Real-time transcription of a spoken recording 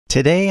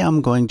Today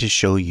I'm going to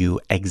show you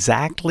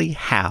exactly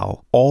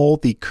how all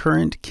the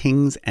current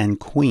kings and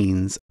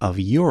queens of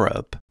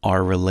Europe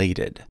are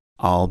related.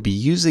 I'll be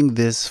using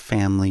this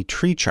family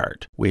tree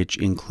chart, which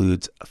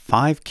includes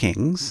 5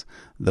 kings,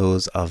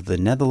 those of the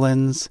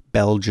Netherlands,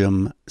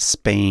 Belgium,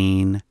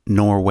 Spain,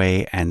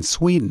 Norway, and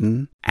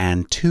Sweden,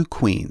 and 2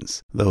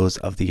 queens, those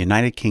of the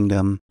United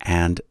Kingdom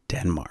and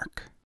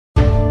Denmark.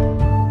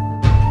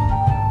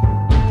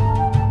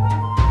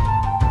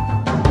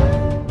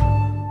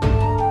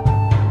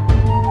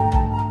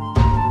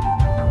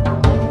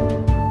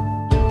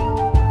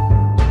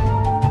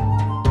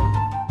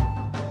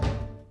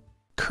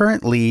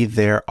 Currently,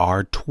 there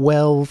are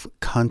 12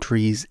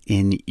 countries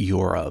in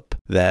Europe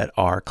that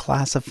are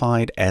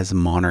classified as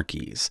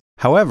monarchies.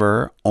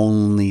 However,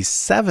 only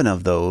 7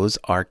 of those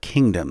are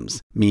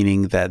kingdoms,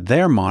 meaning that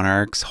their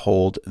monarchs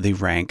hold the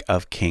rank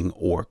of king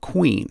or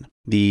queen.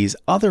 These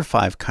other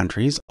 5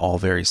 countries, all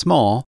very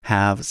small,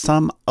 have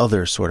some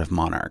other sort of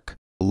monarch.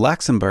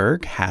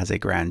 Luxembourg has a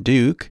Grand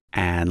Duke,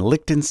 and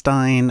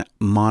Liechtenstein,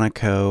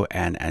 Monaco,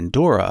 and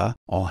Andorra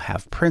all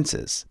have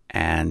princes.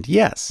 And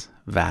yes,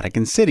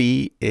 Vatican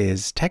City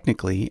is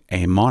technically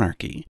a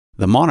monarchy.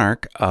 The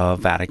monarch of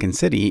Vatican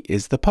City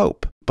is the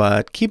Pope,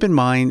 but keep in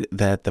mind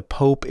that the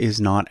Pope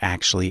is not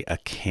actually a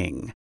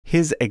king.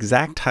 His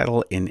exact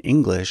title in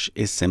English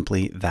is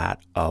simply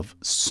that of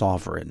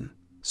sovereign.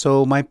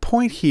 So my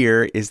point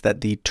here is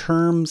that the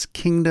terms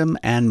kingdom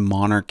and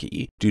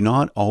monarchy do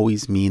not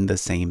always mean the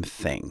same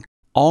thing.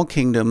 All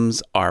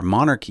kingdoms are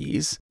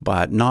monarchies,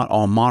 but not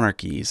all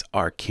monarchies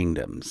are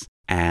kingdoms.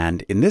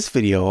 And in this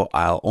video,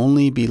 I'll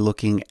only be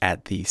looking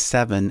at the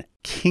 7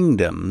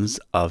 kingdoms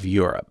of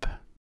Europe.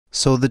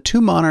 So the 2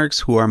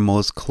 monarchs who are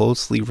most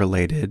closely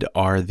related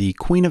are the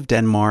Queen of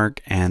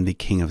Denmark and the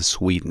King of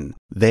Sweden.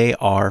 They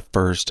are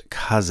first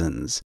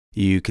cousins.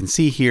 You can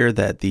see here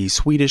that the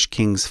Swedish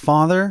king's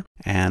father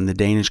and the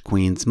Danish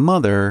queen's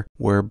mother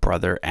were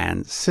brother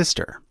and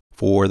sister.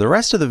 For the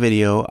rest of the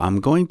video, I'm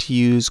going to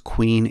use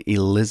Queen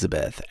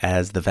Elizabeth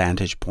as the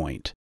vantage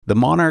point. The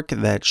monarch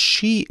that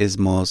she is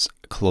most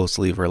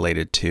closely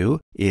related to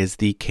is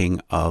the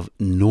King of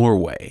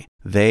Norway.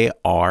 They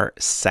are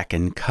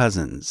second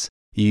cousins.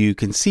 You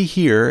can see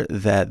here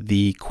that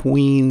the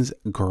Queen's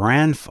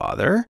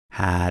grandfather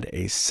had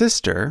a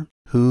sister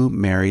who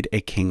married a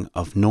King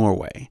of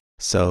Norway.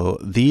 So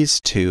these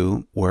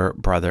 2 were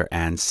brother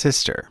and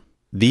sister.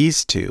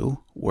 These 2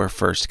 were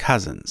first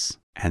cousins,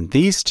 and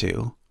these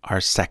 2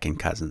 are second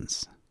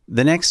cousins.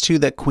 The next 2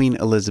 that Queen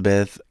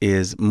Elizabeth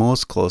is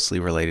most closely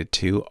related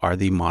to are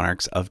the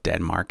monarchs of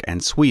Denmark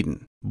and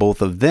Sweden. Both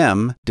of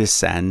them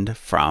descend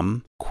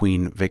from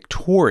Queen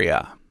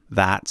Victoria.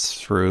 That's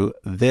through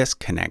this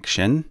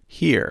connection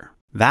here.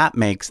 That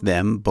makes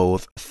them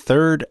both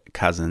third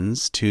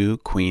cousins to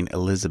Queen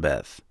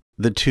Elizabeth.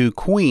 The 2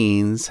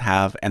 queens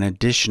have an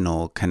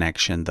additional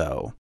connection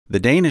though. The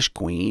Danish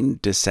queen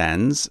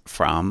descends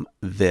from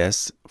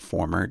this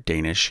former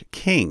Danish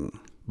king.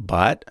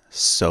 But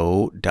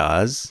so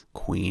does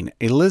Queen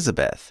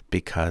Elizabeth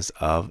because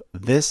of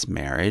this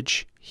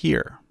marriage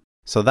here.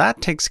 So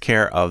that takes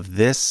care of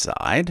this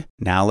side.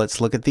 Now let's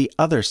look at the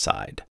other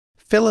side.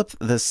 Philip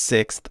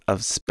VI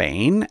of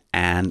Spain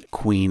and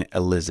Queen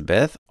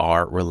Elizabeth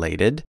are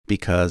related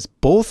because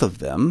both of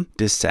them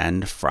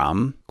descend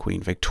from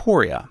Queen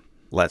Victoria.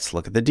 Let's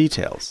look at the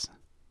details.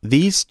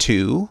 These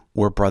 2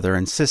 were brother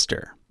and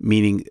sister,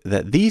 meaning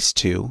that these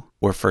 2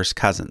 were first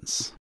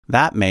cousins.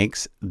 That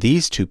makes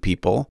these 2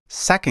 people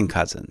second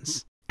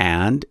cousins.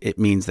 And it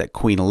means that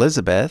Queen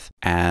Elizabeth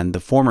and the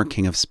former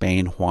King of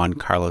Spain, Juan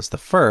Carlos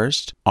I,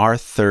 are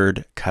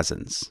third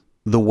cousins.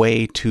 The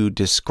way to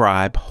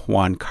describe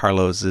Juan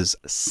Carlos's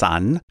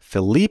son,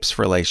 Philippe's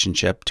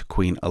relationship to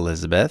Queen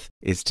Elizabeth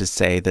is to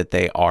say that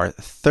they are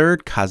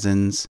third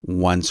cousins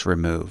once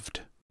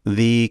removed.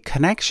 The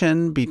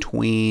connection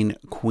between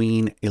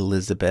Queen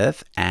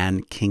Elizabeth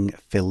and King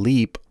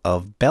Philippe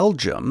of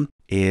Belgium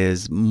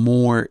is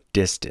more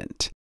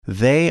distant.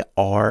 They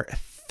are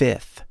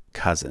 5th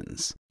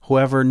cousins.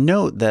 However,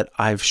 note that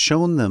I've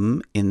shown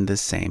them in the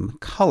same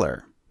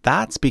color.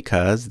 That's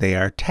because they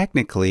are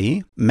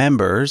technically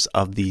members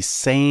of the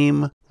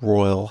same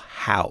royal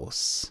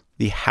house,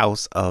 the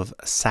House of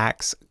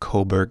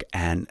Saxe-Coburg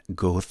and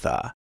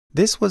Gotha.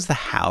 This was the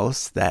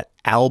house that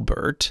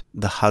Albert,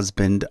 the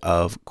husband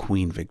of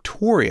Queen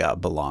Victoria,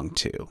 belonged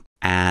to.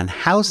 And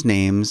house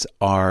names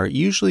are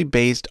usually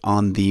based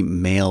on the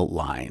male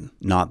line,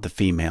 not the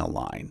female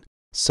line.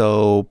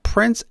 So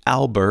Prince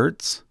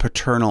Albert's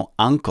paternal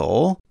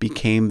uncle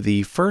became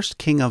the first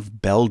king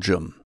of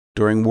Belgium.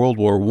 During World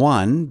War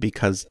I,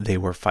 because they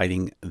were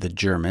fighting the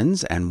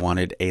Germans and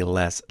wanted a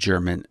less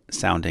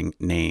German-sounding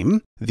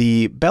name,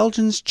 the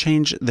Belgians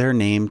changed their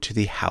name to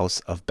the House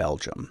of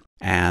Belgium.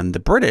 And the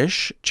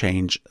British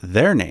changed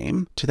their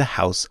name to the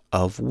House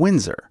of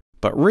Windsor.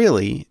 But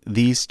really,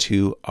 these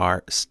 2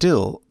 are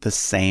still the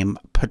same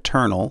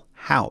paternal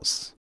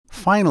house.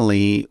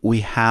 Finally,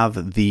 we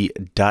have the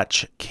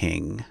Dutch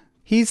king.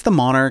 He's the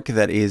monarch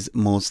that is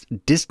most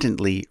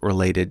distantly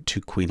related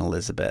to Queen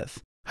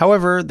Elizabeth.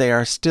 However, they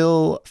are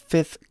still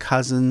fifth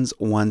cousins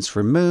once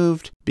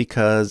removed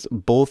because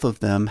both of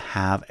them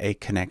have a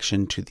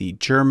connection to the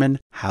German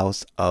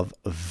House of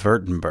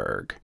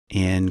Württemberg.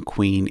 In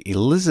Queen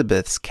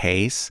Elizabeth's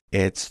case,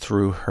 it's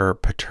through her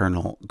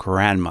paternal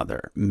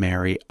grandmother,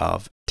 Mary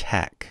of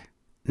Teck.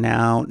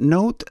 Now,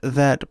 note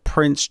that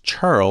Prince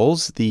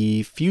Charles,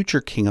 the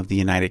future king of the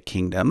United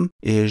Kingdom,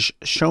 is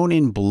shown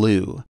in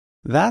blue.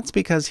 That's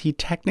because he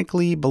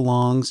technically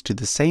belongs to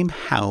the same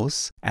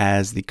house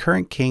as the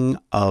current king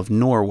of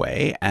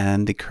Norway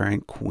and the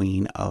current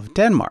queen of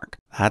Denmark.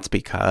 That's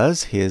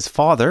because his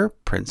father,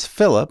 Prince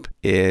Philip,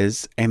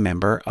 is a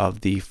member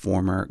of the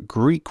former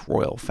Greek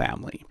royal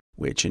family,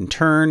 which in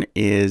turn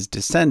is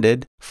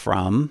descended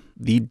from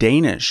the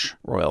Danish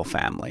royal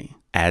family,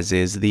 as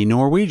is the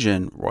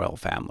Norwegian royal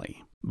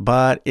family.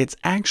 But it's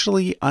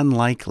actually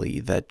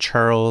unlikely that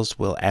Charles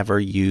will ever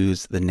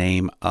use the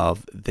name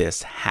of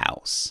this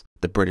house.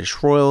 The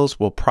British royals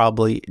will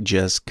probably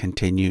just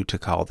continue to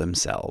call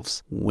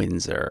themselves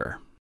Windsor.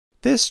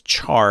 This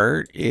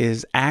chart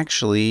is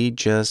actually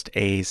just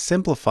a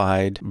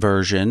simplified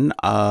version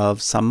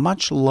of some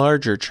much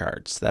larger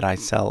charts that I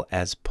sell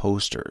as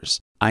posters.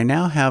 I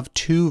now have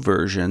two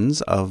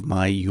versions of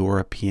my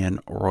European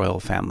royal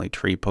family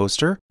tree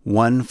poster,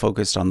 one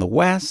focused on the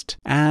west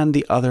and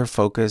the other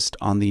focused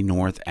on the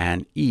north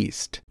and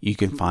east. You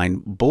can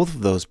find both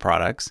of those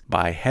products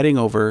by heading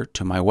over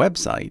to my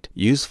website,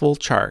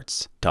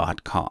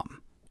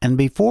 usefulcharts.com. And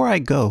before I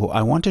go,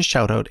 I want to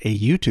shout out a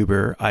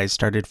YouTuber I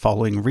started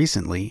following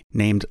recently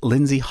named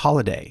Lindsay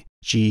Holiday.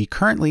 She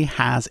currently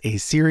has a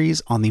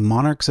series on the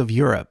monarchs of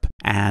Europe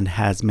and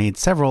has made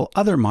several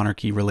other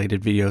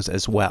monarchy-related videos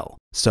as well.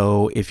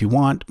 So if you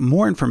want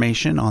more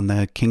information on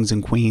the kings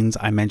and queens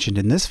I mentioned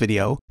in this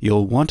video,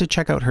 you'll want to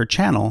check out her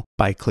channel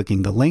by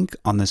clicking the link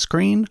on the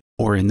screen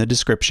or in the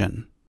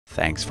description.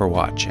 Thanks for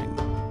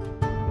watching.